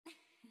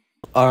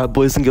Alright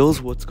boys and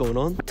girls, what's going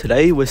on?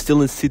 Today we're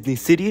still in Sydney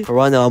City, but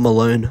right now I'm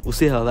alone. We'll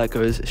see how that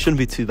goes. It shouldn't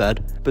be too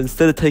bad. But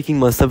instead of taking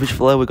my Savage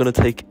Flyer, we're gonna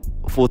take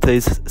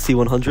Forte's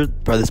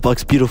C100. Bro, this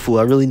bike's beautiful.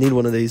 I really need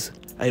one of these.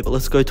 Hey, but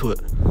let's go to it.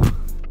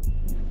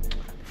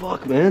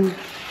 Fuck, man.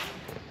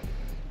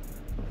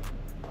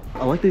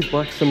 I like these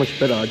bikes so much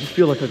better. I just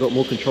feel like I got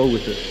more control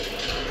with it.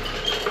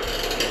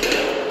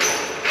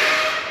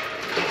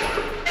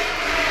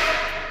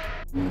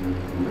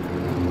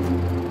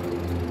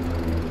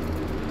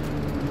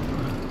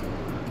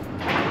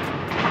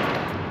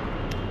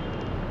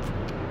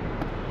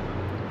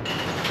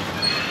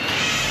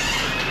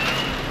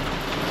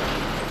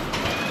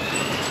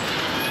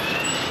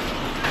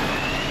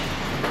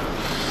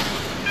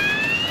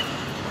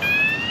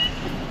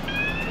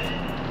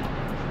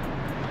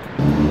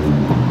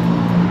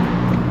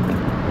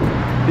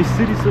 This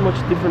city's so much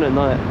different at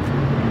night.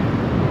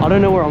 I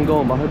don't know where I'm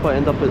going, but I hope I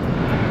end up at...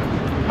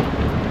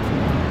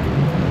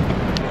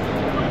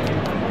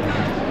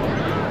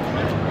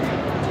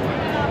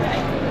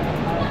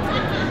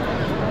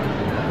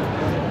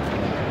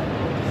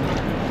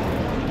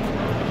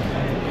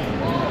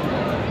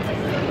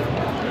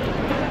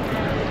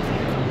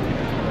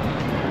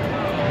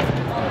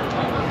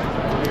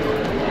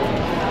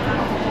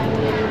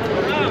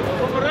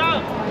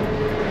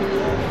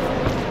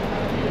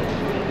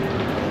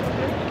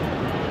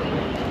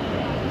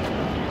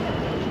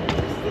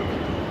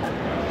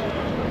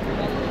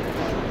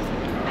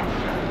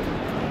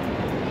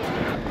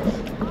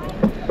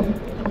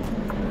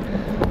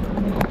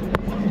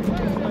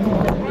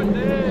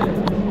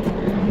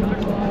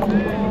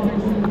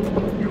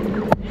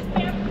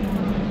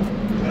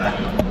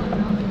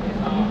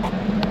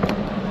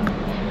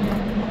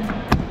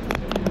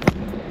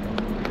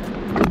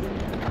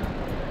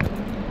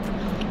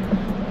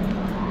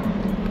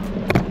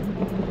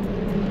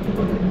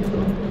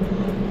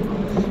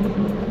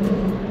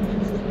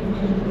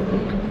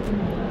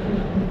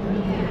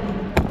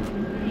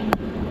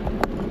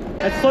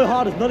 It's so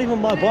hard, it's not even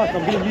my bike,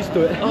 I'm getting used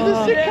to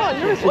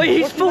it. Wait,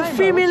 he's full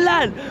female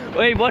lad.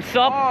 Wait, what's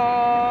up?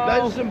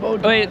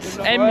 Wait, it's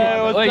M.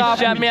 Wait,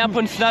 shout me up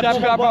on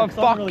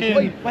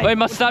Snapchat. Wait,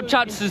 my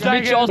Snapchat's is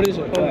Mitch Austin.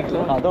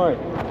 Don't worry.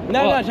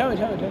 No, tell me.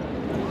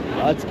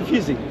 It's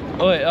confusing.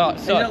 Wait,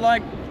 Is it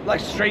like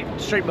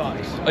street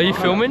bikes? are you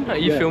filming? Are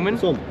you filming?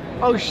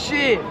 Oh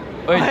shit!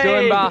 Wait,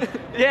 doing bar.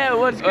 Yeah,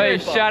 what's good?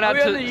 Wait, shout out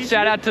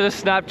to the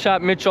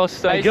Snapchat, Mitch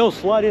Austin. Hey girls,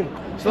 slide in.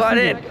 Slide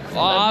in. Oh,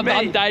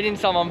 I'm dating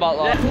someone, but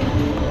like.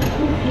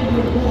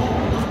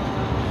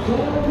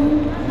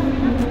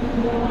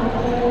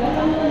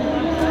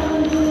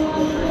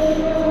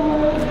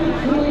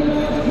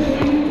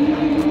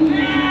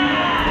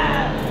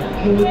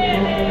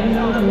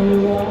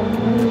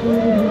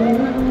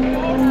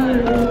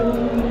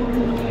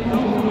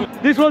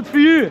 This one's for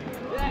you.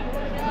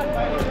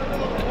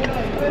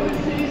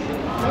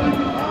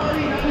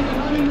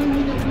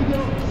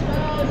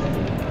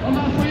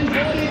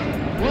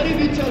 What if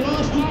it's your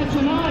last night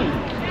tonight?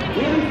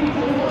 What if it's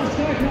your last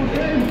second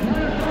game?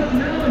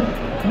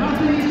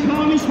 Nothing is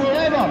promised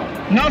forever.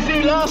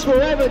 Nothing lasts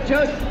forever.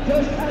 Just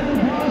have a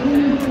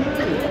party.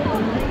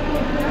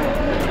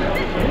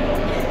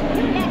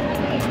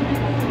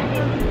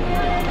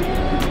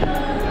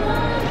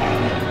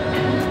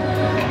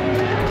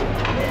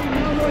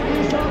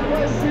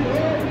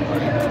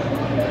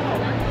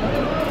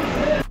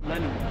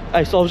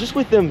 Hey, so I was just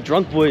with them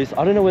drunk boys.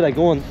 I don't know where they're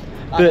going.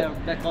 But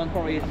that gun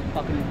probably is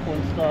fucking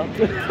porn star.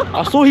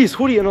 I saw his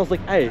hoodie and I was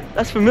like, hey,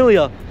 that's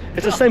familiar.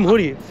 It's the same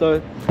hoodie.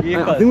 So I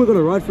think we're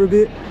gonna ride for a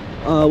bit.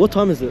 What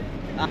time is it?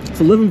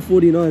 It's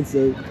 11:49,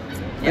 so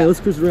hey,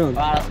 let's cruise around.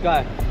 Alright, let's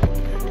go.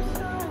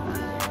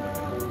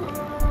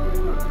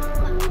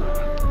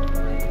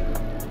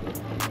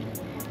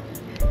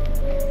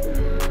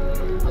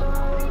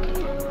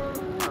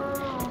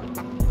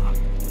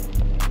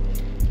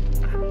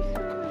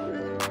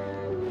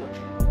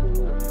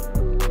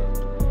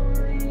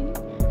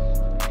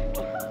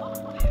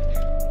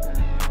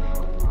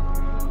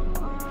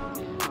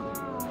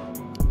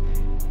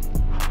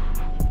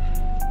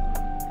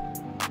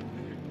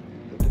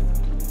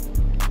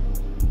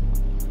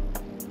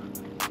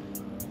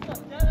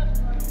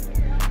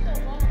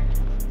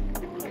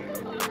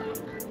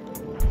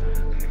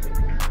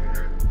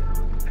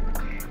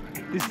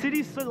 This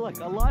city's so like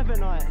alive at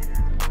night.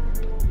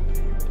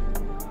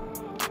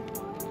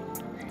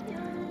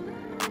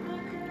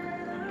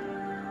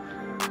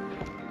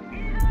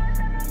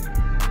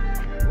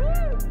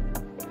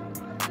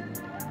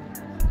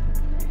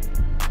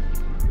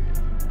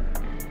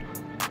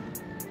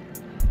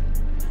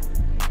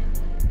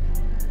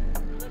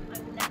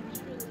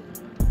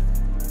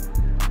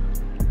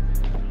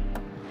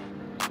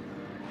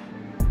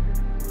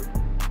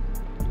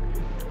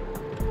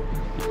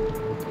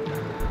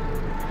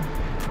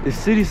 This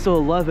city's so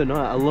alive at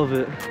night, I love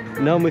it.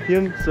 Now I'm with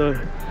him, so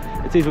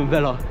it's even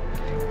better.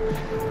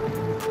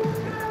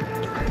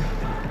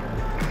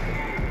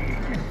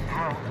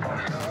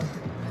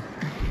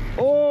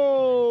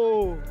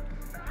 Oh!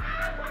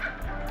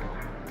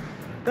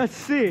 That's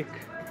sick.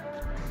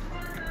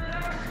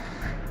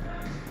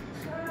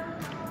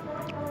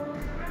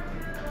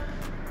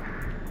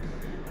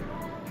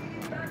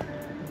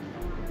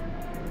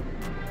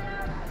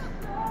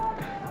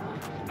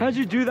 How'd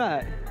you do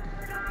that?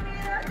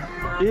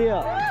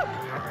 Yeah.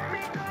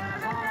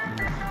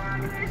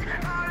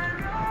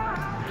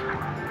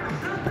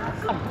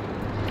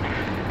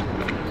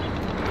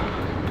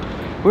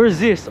 Where is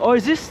this? Oh,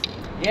 is this?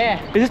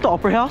 Yeah. Is this the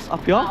opera house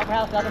up here? Opera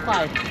house, the other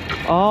side.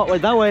 Oh,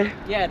 wait, that way?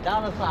 Yeah, the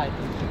other side.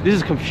 This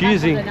is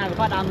confusing. There's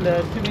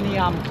too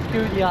many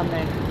security on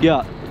there.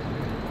 Yeah.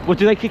 What,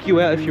 do they kick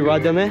you out if you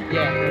ride down there?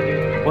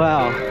 Yeah.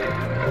 Wow.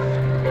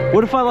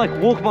 What if I like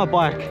walk my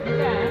bike?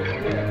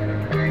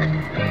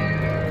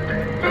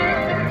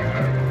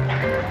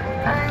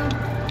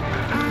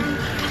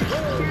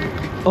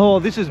 Oh,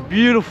 this is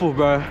beautiful,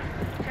 bro.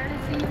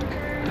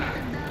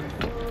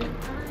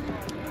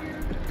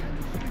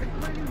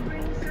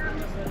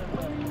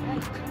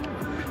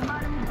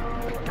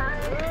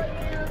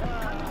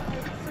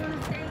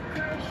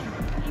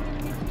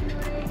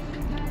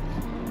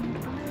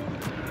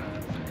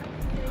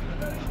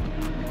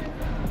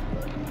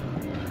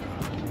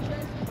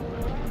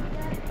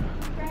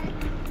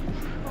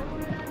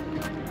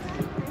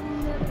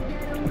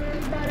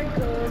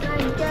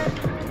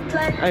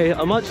 Hey,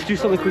 I might just do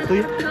something quickly.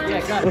 Yeah,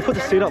 go. I'm gonna put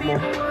the seat up more.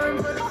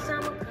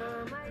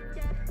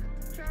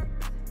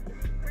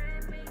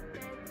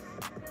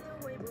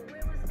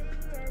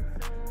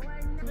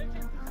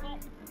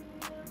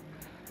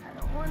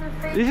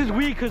 This is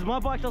weird because my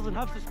bike doesn't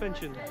have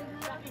suspension.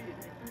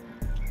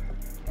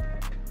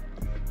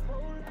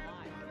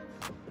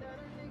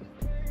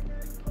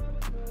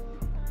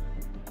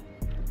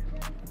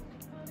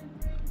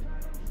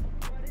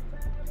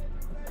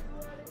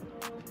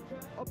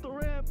 Up the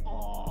ramp.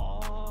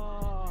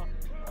 Oh,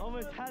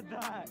 almost had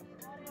that.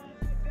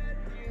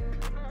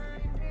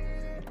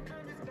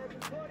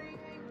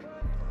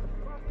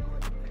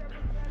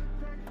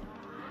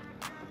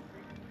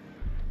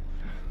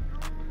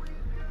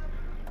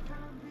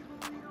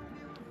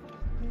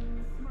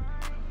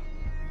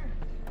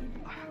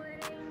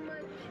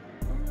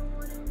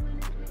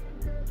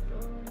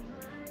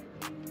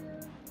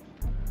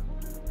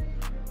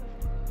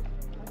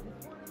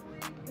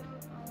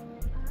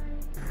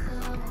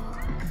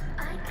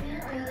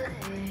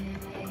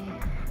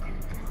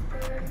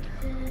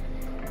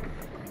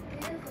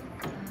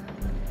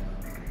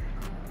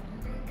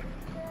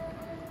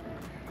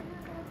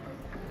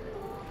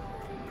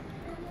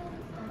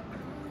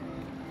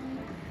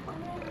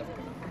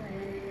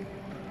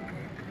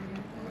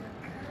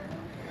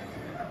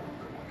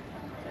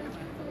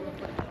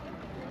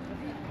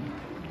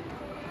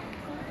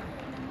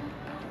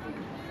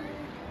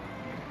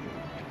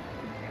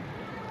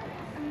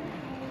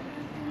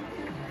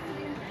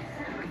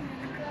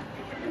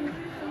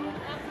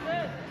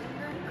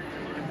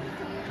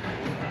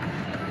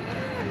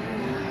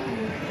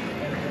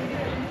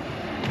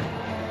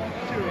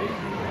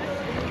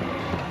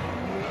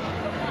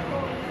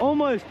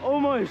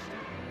 Almost.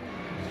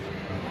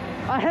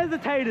 I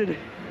hesitated.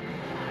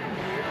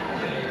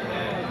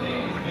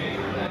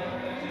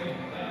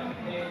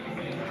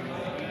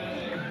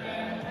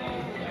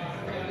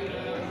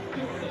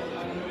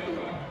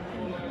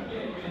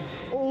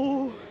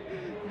 Oh.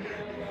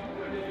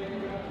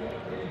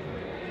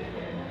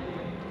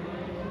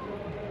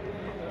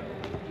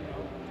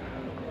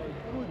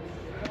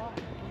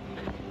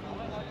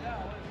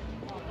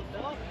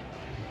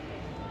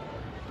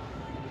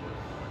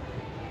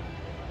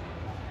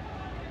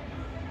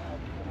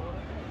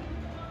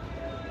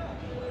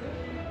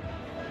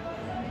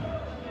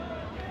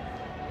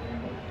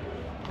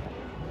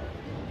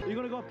 You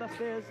gonna go up that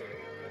stairs?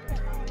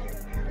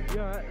 You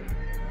alright?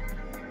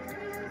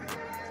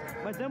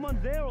 But them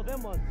ones there or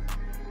them ones?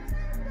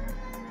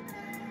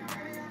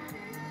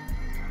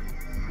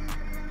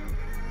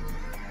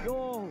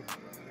 Yo!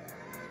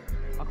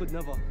 I could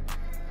never. Oh.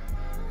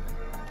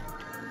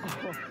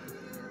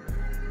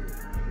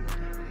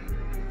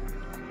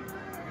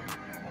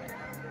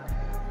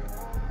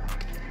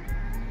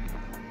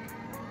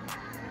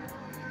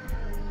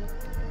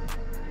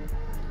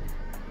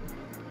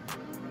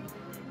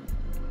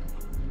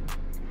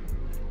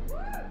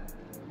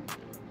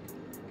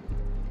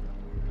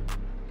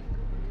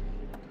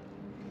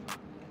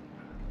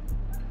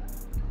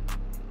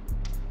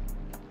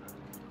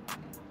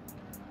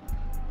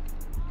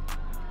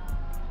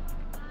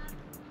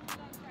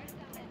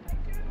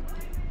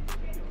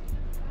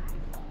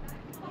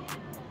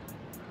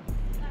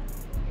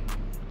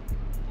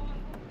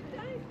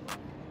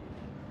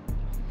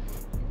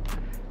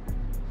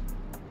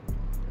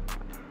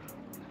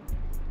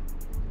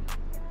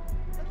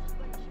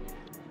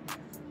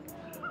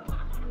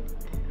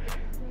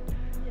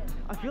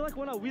 I feel like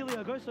when I wheelie,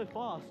 I go so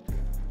fast.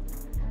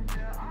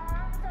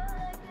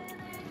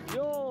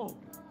 Yo!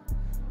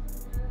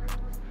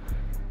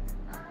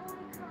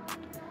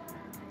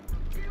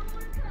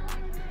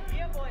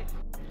 Yeah, boy.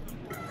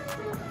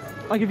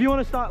 Like if you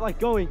want to start like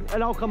going,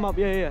 and I'll come up.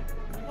 Yeah.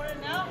 You want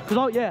it now?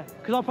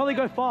 Cause I'll probably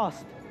go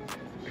fast.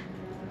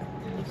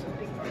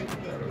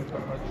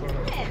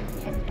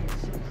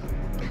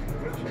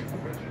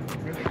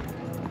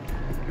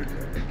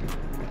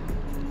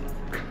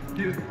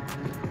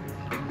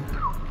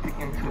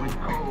 Into the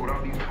cold,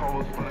 all these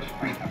hoes from the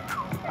street.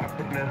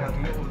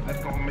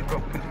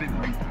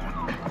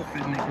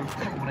 Pussy niggas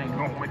cold ain't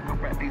gon' wake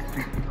up at 8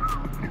 feet.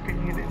 You can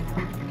hear that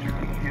bitch, but you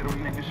can hear them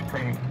niggas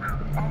scream.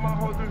 All my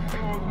hoes and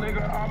floors,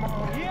 nigga, all my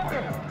hoes.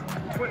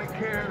 Yeah. 20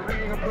 karat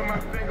ring, I put my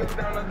fingers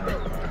down the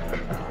throat.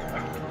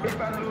 If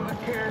I lose a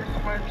carrot, she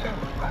might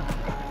choke.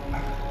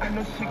 I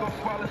know she gon'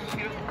 swallow,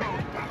 she'll go.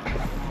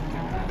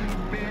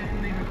 Bad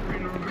nigga,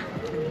 bring her around.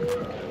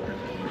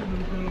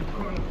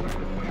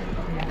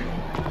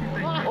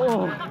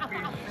 Oh.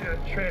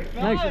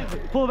 Nice.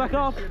 Pull it back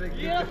off.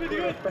 Yeah, that's pretty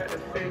good.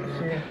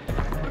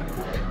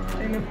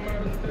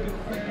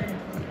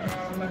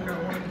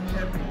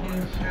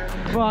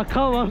 Bro, I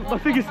can't, my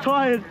finger's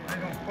tired.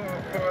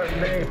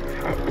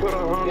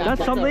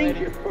 That's something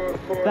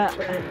that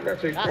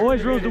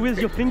always rules the wheels,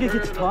 your finger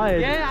gets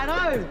tired. Yeah, I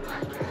know.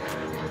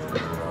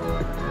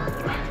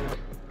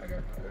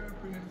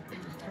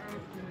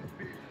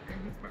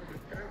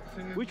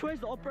 Which way's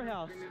the opera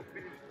house?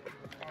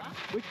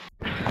 Which?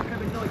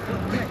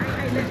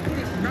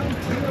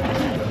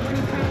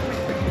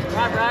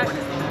 Right.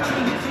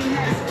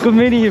 Good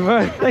meeting you,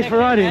 bro. Thanks for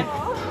riding.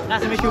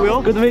 Nice to meet you,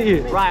 Will. Good to meet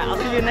you. Right, I'll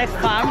see you next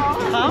time.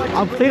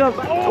 I think I'm.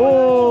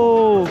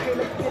 Oh!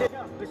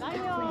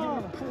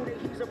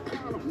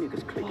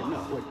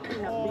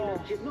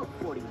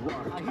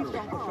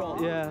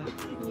 Yeah.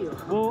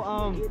 Well,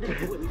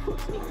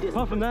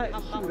 apart from that,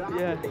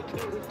 yeah.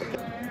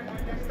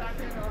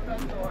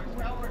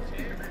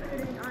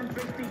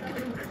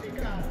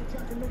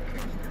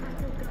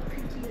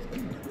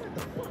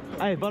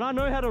 Hey, but I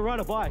know how to ride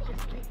a bike.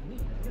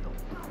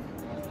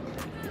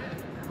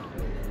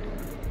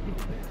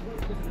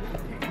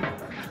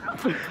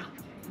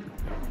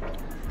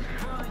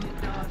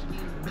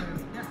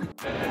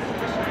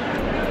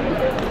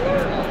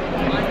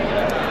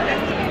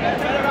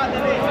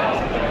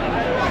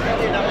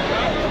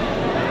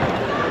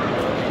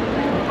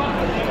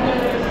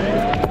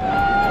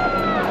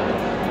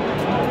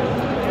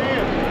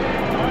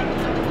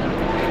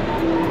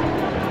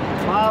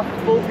 My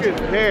fucking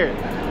hair.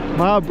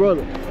 My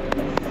brother.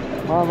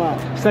 My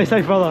man. Stay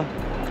safe, brother.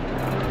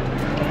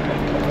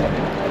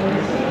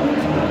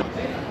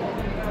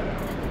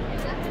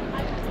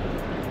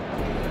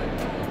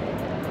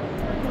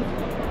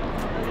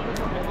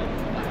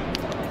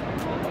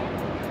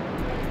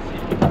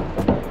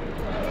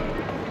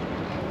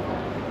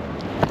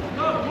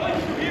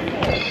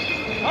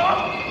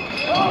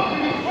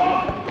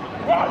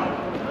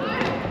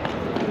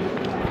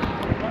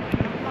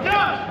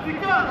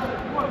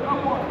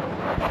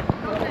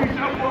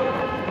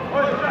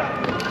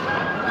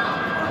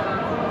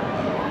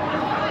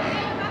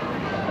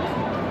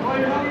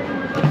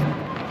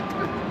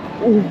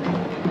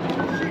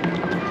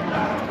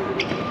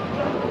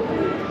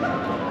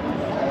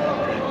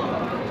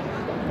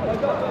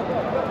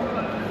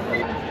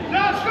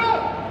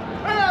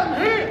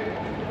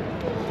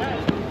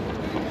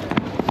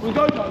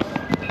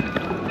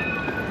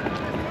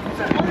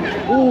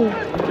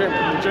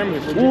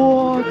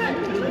 What?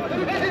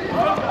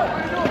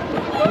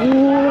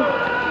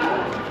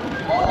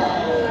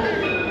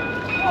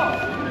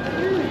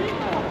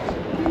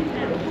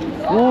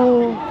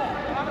 Whoa.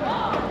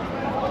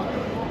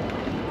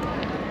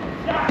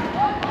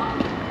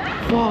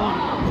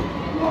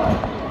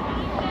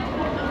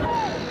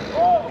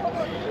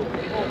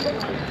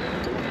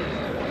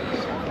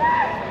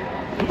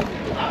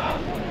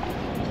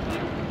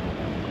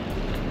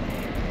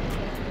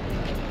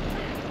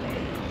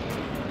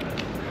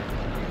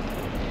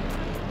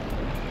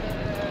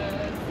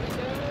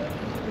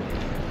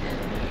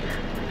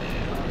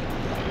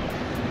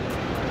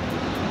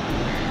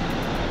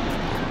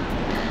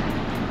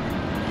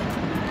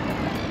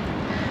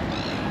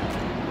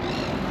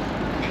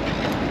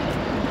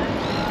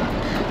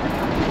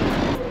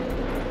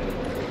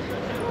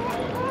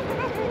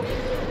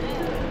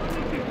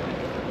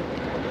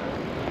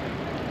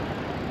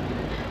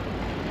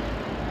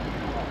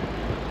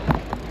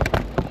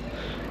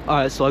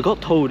 Alright, so I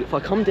got told if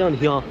I come down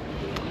here,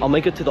 I'll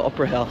make it to the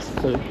opera house.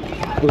 So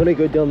we're gonna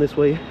go down this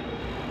way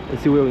and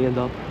see where we end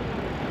up.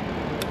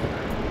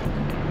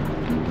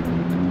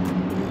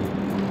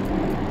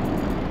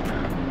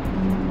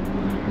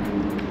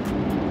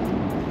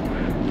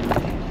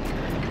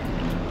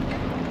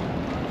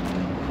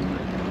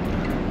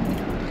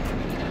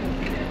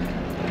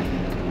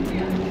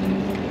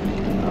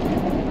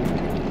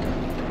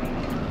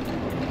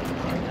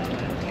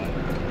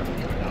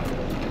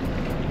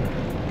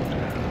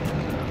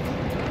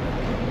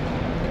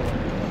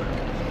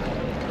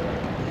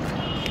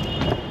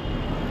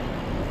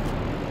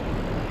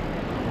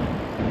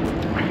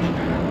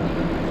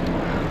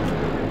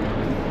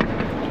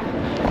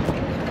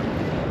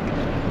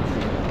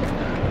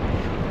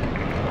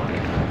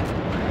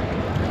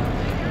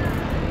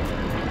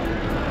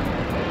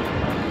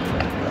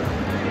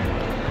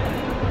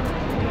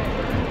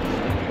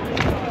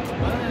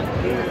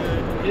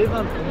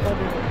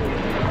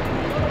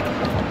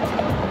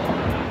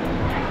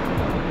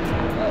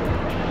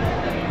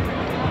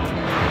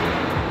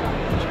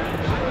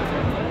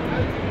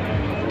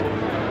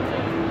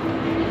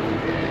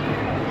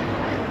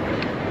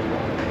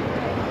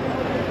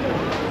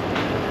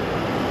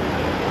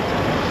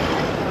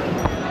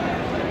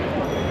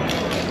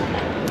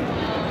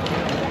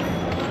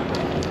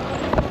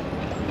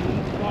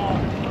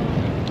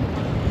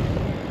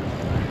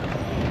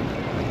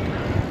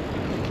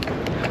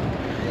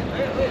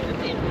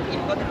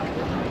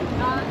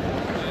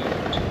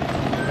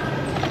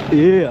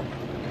 Yeah.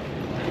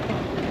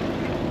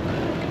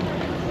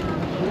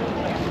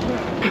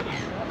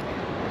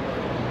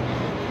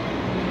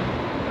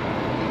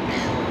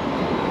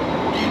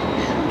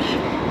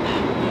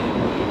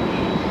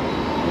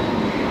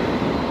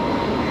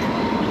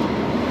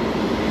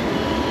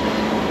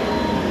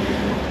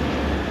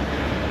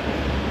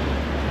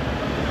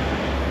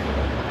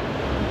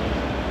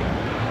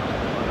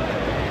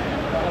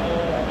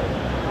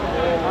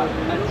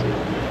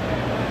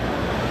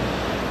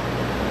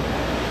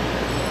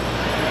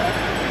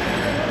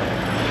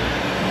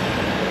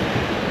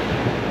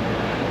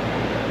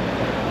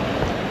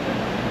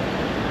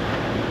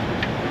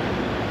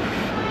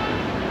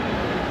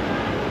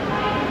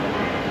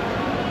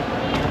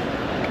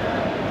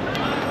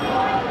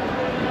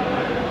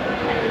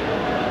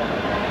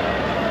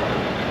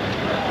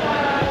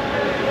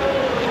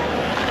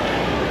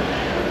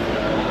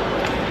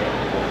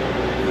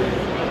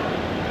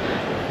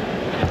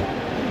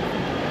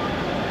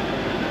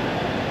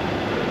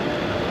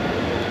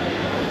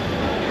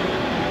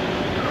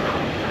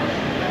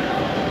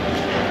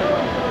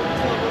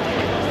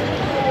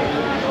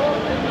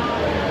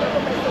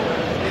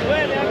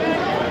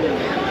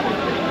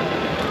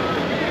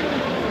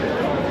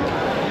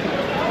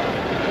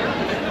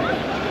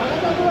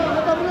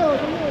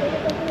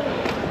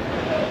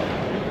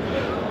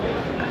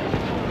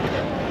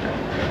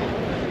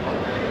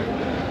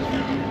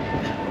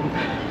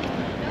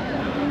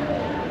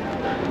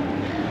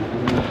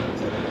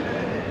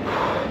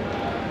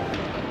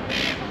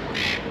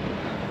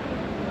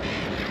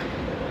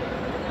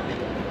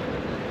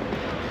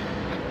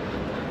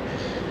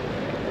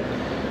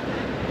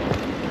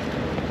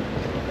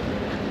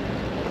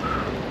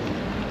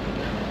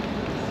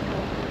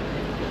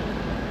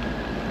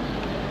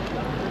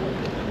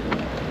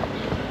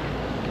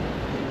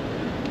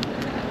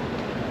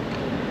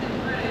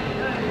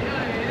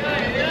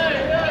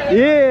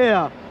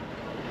 Yeah.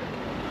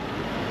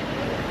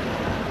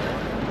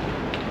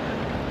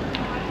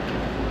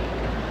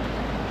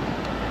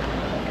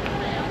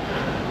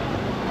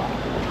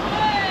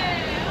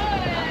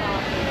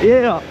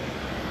 Yeah.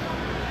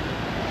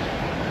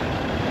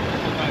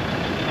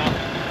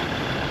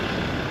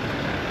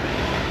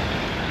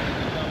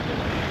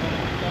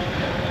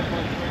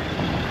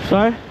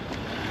 Sorry?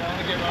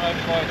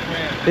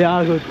 Yeah,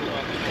 I'm good.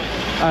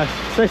 Alright,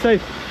 stay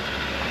safe.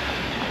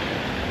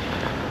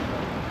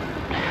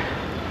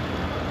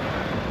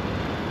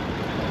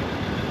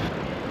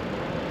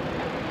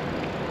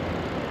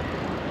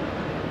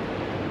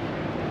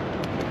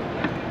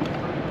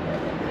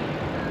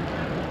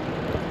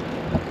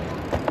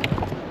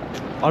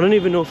 I don't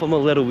even know if I'm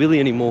gonna let a wheelie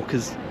anymore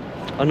because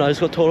I know I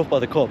just got told off by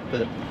the cop,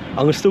 but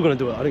I'm still gonna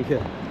do it. I don't care.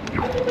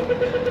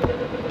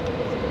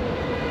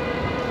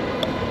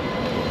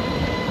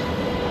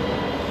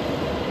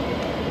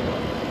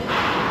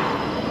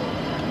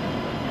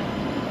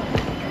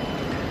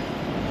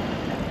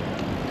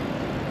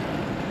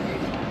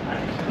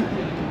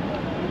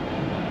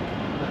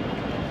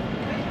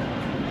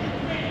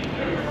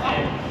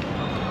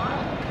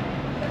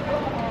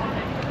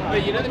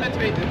 But you know they're meant to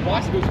be the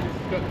bicycles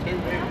got 2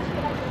 wheels.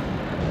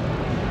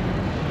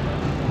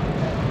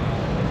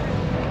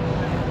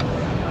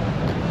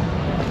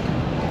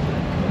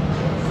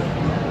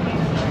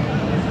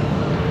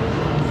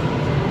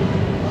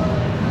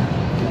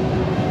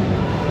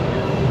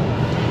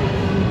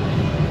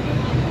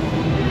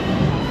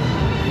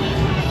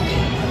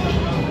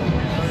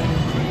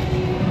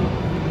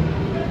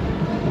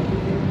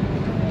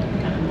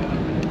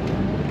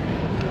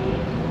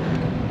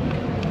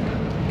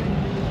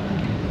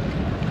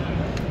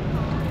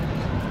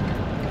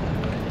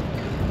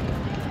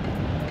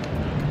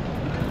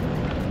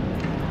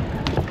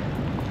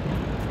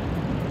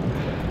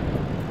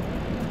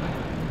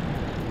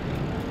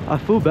 I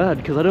feel bad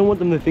because I don't want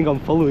them to think I'm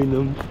following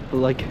them for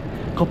like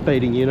cop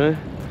baiting, you know?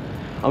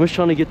 I'm just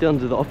trying to get down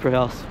to the opera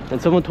house and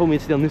someone told me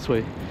it's down this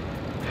way.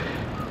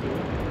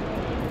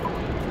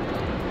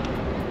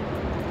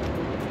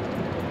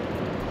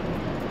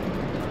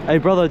 Hey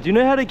brother, do you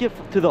know how to get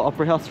to the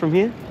opera house from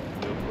here?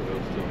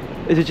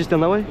 Is it just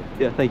down that way?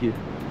 Yeah, thank you.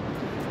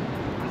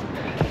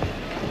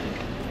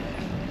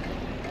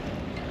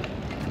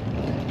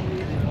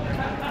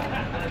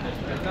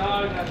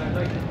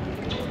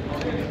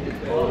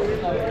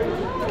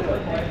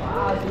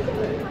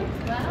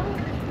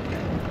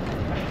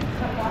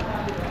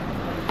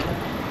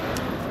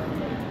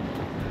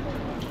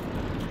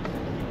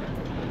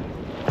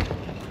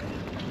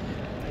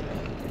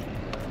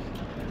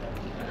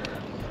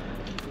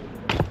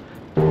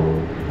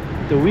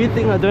 The weird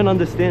thing I don't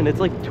understand, it's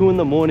like 2 in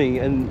the morning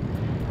and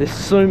there's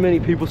so many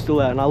people still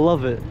out and I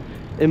love it.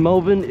 In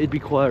Melbourne, it'd be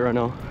quiet right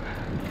now.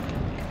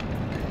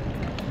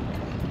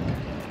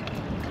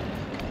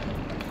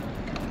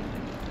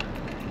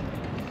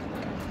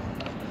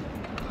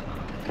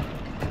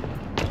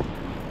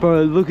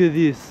 Bro, look at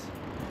this.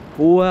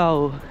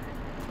 Wow.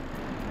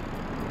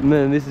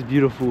 Man, this is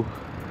beautiful.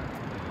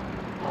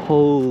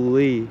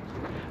 Holy.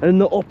 And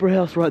the opera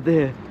house right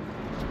there.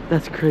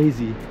 That's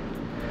crazy.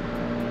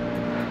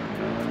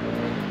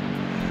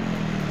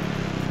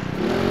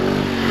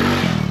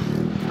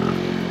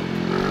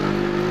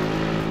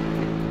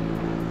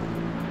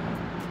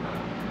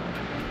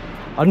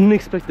 I didn't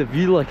expect a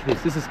view like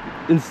this. This is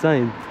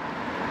insane.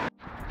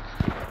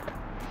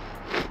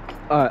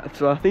 Alright,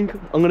 so I think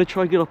I'm gonna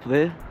try to get up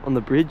there on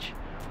the bridge.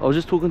 I was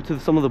just talking to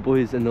some of the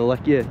boys and they're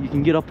like, yeah, you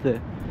can get up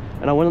there.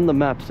 And I went on the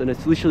maps and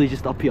it's literally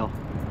just up here.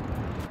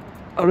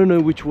 I don't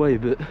know which way,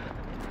 but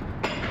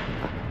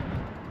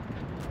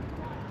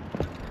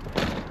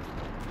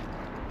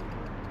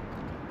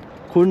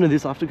according to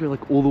this, I have to go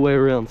like all the way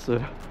around,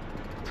 so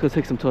it's gonna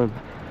take some time.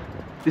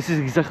 This is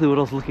exactly what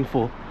I was looking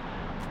for.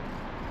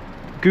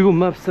 Google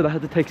Maps said I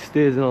had to take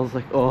stairs and I was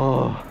like,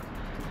 oh.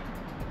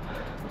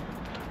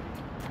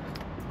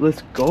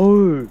 Let's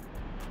go.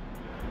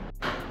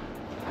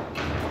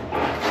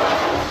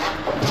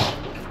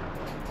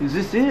 Is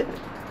this it?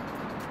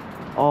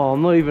 Oh,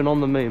 I'm not even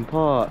on the main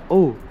part.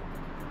 Oh,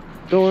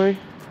 don't worry.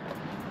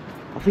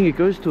 I think it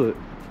goes to it.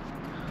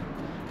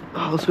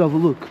 Oh, let's go have a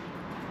look.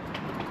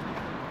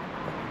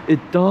 It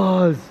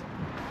does.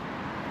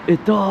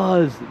 It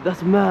does.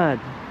 That's mad.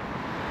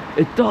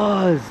 It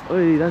does.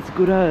 Oi, that's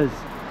good as.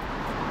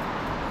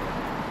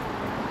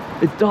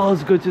 It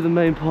does go to the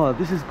main part.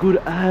 This is good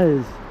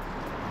as.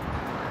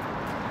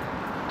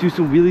 Do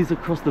some wheelies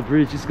across the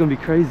bridge. This is gonna be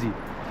crazy.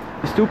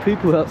 There's still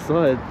people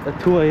outside at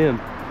 2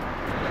 AM.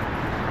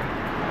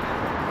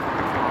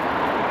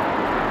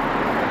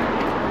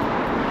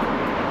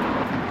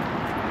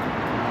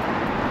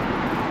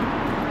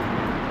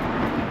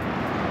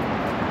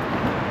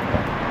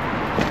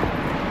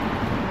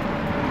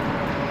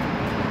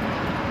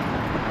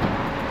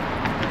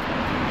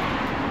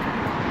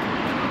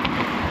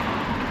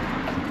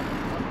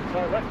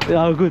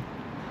 Yeah, good.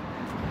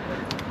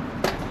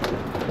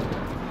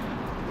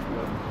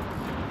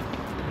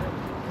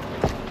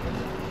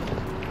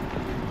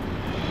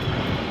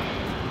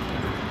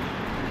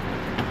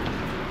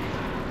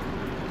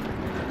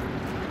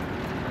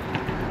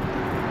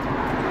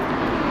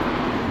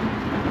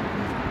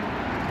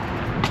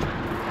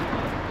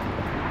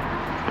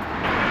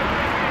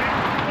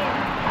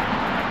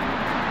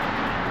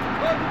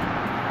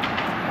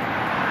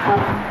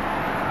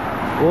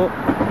 What?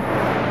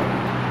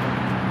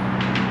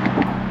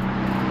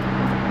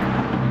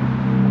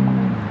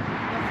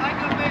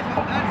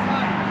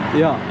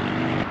 Yeah.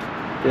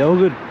 Yeah, all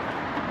good.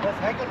 The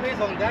cycle base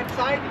on that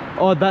side?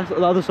 Oh, that's the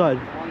other side.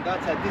 On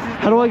that side. This is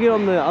How do I get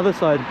on the other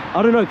side?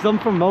 I don't know, because I'm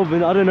from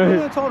Melbourne. I don't know.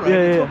 No, it's alright. Yeah,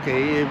 it's yeah.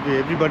 okay.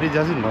 Everybody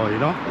doesn't know, you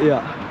know?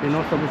 Yeah. You're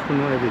not supposed to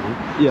know everything.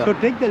 Yeah. So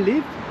take the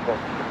lift.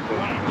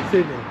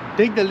 Sit there.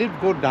 Take the lift,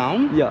 go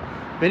down. Yeah.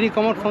 When you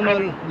come out from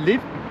the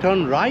lift,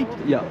 turn right.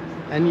 Yeah.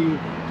 And you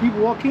keep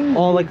walking.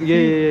 Oh, like,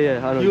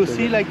 yeah. I know You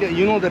see, like,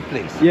 you know that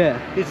place. Yeah.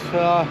 It's,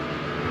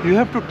 you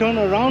have to turn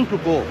around to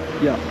go.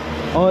 Yeah.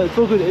 Oh, it's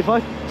all good. If I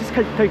just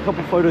take a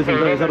couple photos and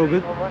go, is that all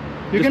good?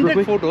 You Just can real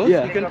take quick? photos.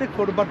 Yeah. You can take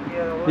photos, but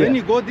when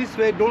you go this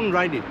way, don't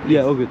ride it.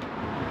 Yeah, all good.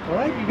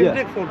 Alright? You can Yeah.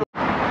 take photos.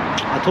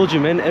 I told you,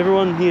 man,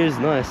 everyone here is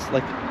nice.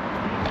 Like,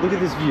 look at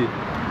this view.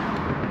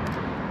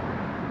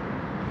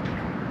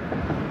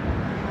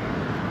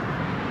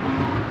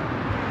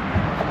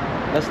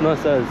 That's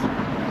nice as.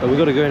 Oh, we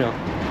gotta go now.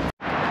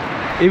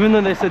 Even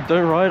though they said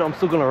don't ride, I'm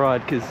still gonna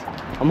ride because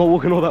I'm not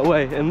walking all that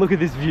way. And look at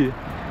this view.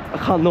 I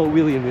can't not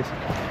wheelie in this.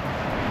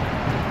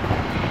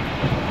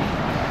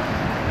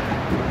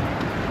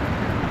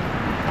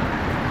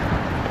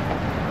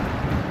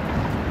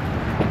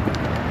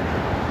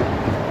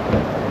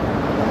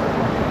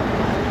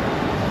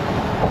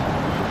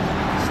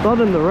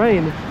 Starting to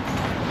rain.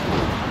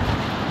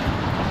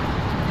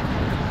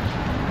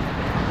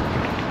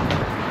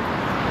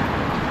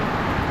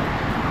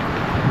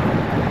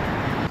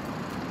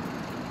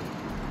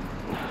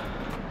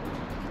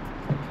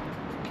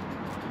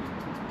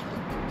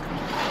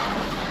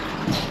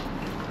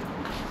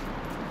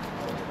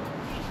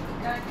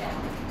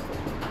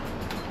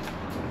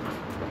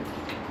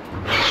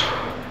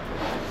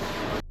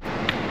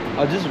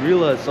 I just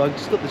realized, so I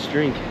just got this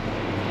drink.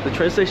 The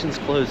train station's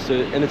closed, so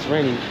and it's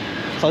raining.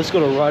 So I just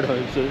got a ride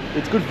home, so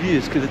it's good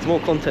views because it's more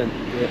content.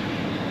 Yeah.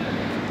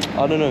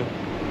 I don't know.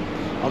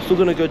 I'm still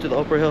gonna go to the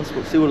Opera House,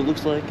 we'll see what it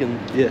looks like, and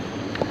yeah.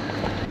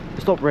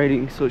 Stop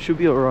raining, so it should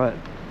be alright.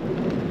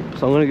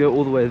 So I'm gonna go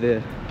all the way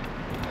there.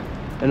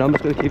 And I'm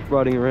just gonna keep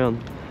riding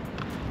around.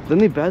 The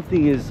only bad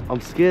thing is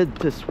I'm scared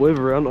to swerve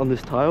around on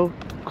this tile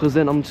because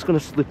then I'm just gonna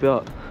slip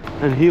out.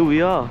 And here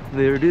we are,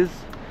 there it is.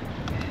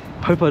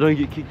 Hope I don't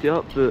get kicked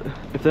out, but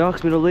if they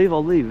ask me to leave,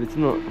 I'll leave. It's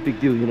not a big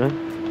deal, you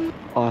know?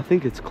 Oh, I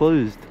think it's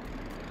closed.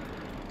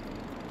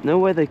 No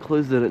way they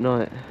closed it at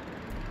night.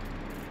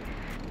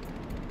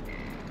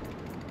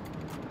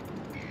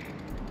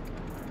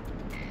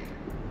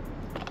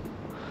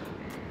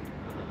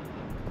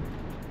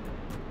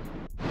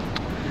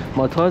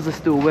 My tires are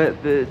still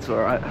wet, but it's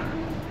alright.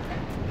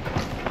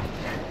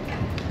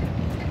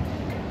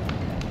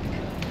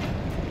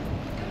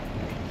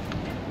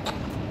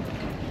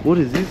 What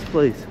is this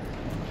place?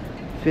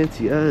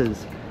 Fancy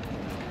as.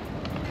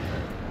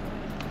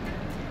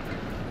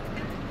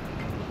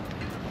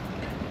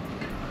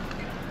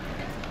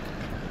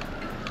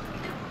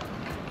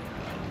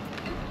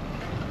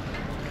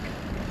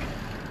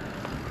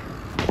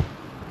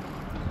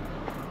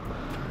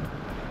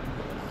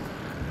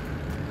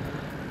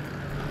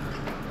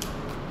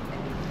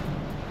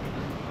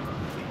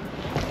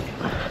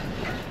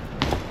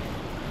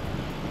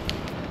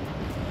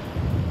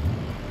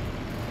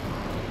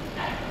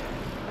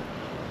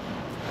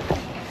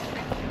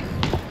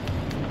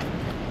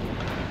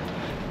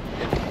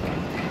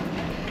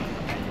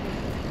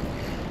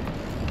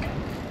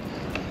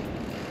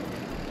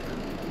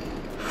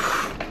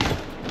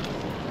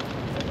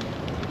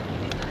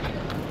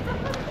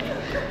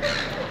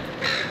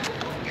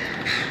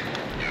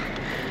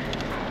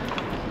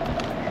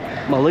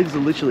 My legs are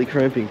literally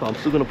cramping, but I'm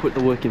still gonna put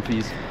the work in for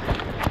you.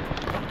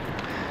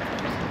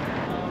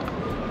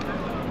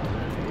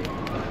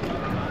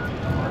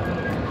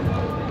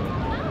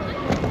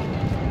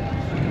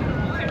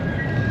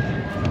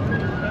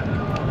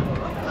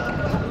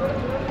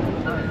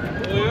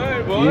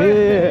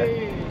 Yeah.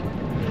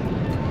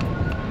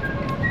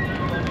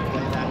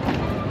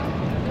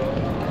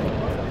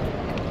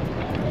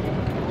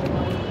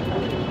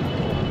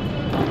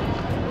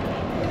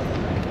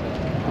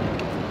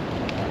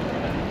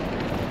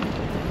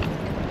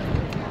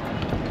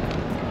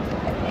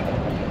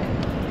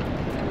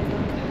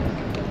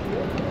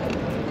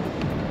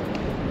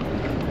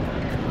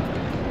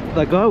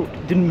 That guy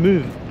didn't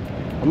move.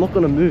 I'm not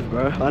gonna move,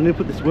 bro. I need to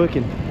put this work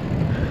in.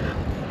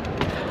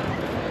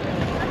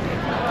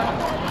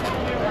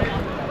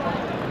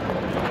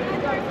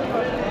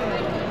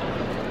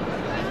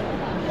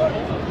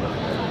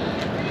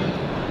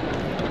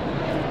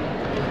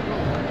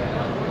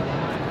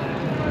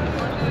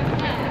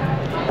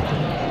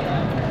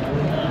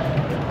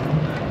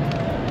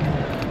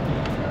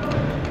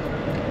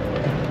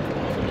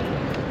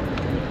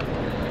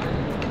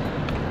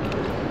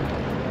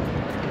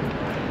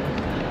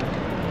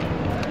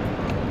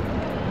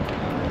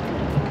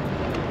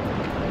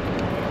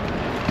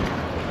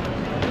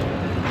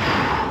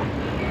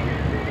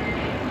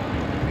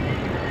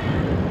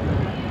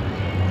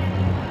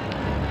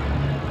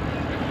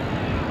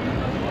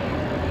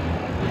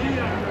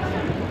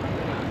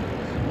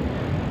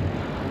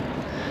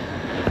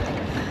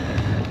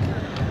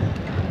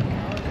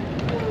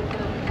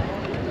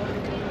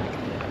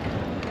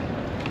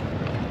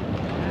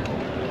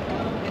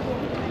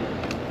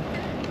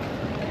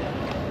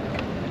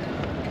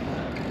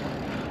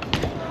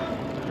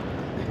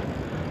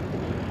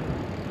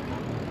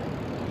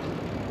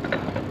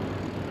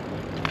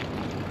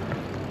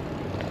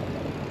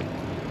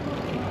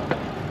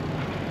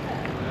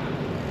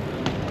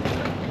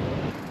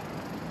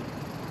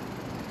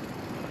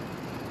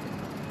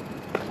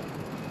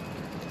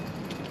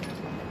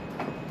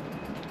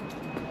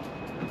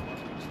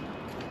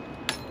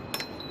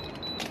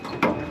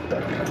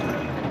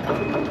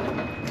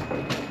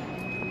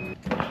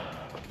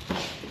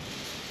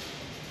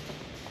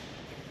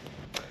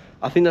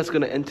 I think that's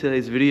gonna end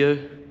today's video.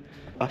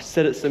 I've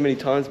said it so many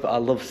times, but I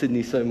love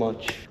Sydney so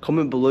much.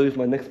 Comment below if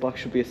my next bike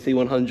should be a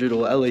C100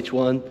 or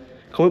LH1.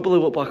 Comment below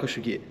what bike I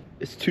should get.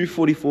 It's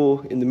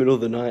 2:44 in the middle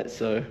of the night,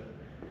 so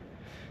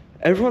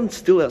everyone's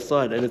still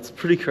outside and it's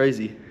pretty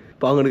crazy.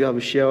 But I'm gonna go have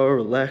a shower,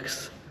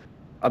 relax.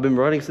 I've been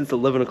riding since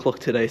 11 o'clock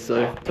today,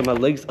 so my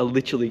legs are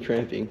literally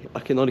cramping.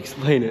 I cannot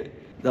explain it.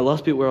 That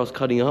last bit where I was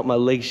cutting up, my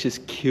legs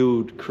just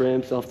killed,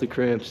 cramps after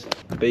cramps.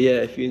 But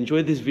yeah, if you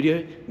enjoyed this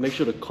video, make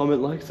sure to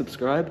comment, like,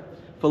 subscribe,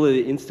 follow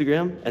the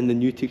Instagram and the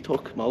new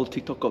TikTok. My old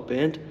TikTok got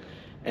banned,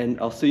 and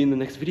I'll see you in the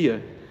next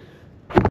video.